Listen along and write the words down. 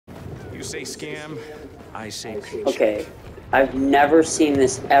You say scam, I say paycheck. Okay, I've never seen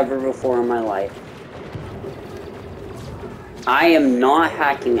this ever before in my life. I am not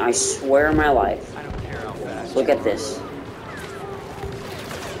hacking, I swear on my life. I don't care how fast. Look at this.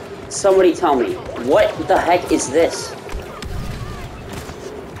 Somebody tell me, what the heck is this?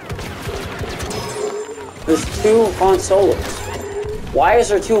 There's 2 Han Solos. Why is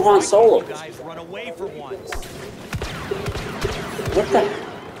there 2 Han Solos? You guys run away for once. What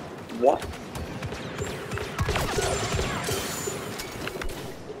the? What?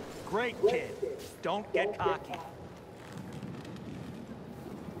 Great kid. Don't get cocky.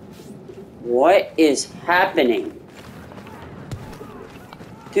 What is happening?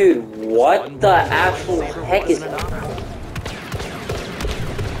 Dude, what the actual heck is that?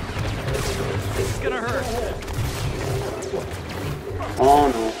 It's gonna hurt.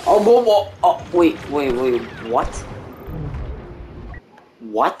 Oh no. Oh, whoa, whoa. Oh, wait, what?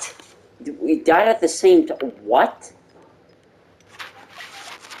 What? We died at the same time. What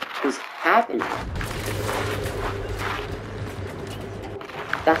is happening?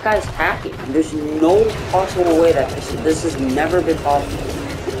 That guy's hacking. There's no possible way that this has never been possible.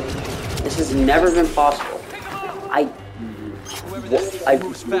 This has never been possible.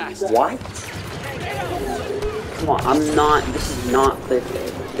 What? Come on, I'm not, this is not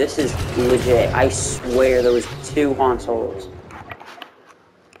clickbait. This is legit. I swear there was 2 Han Solos.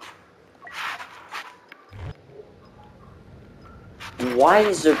 Why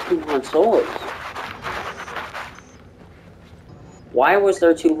is there 2 Han Solos? Why was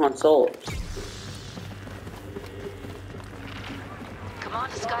there 2 Han Solos?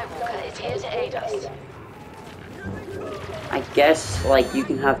 Commander Skywalker is here to aid us. I guess, like, you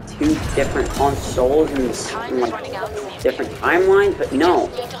can have 2 different Han Solos in like, different timelines, but no.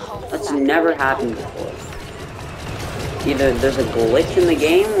 That's never happened before. Either there's a glitch in the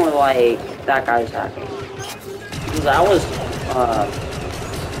game, or, like, that guy's hacking. Because I was,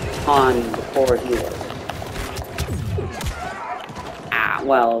 Han before he was.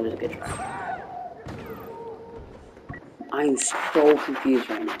 Well, it was a good try. I am so confused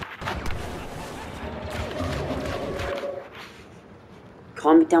right now.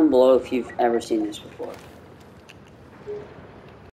 Comment down below if you've ever seen this before.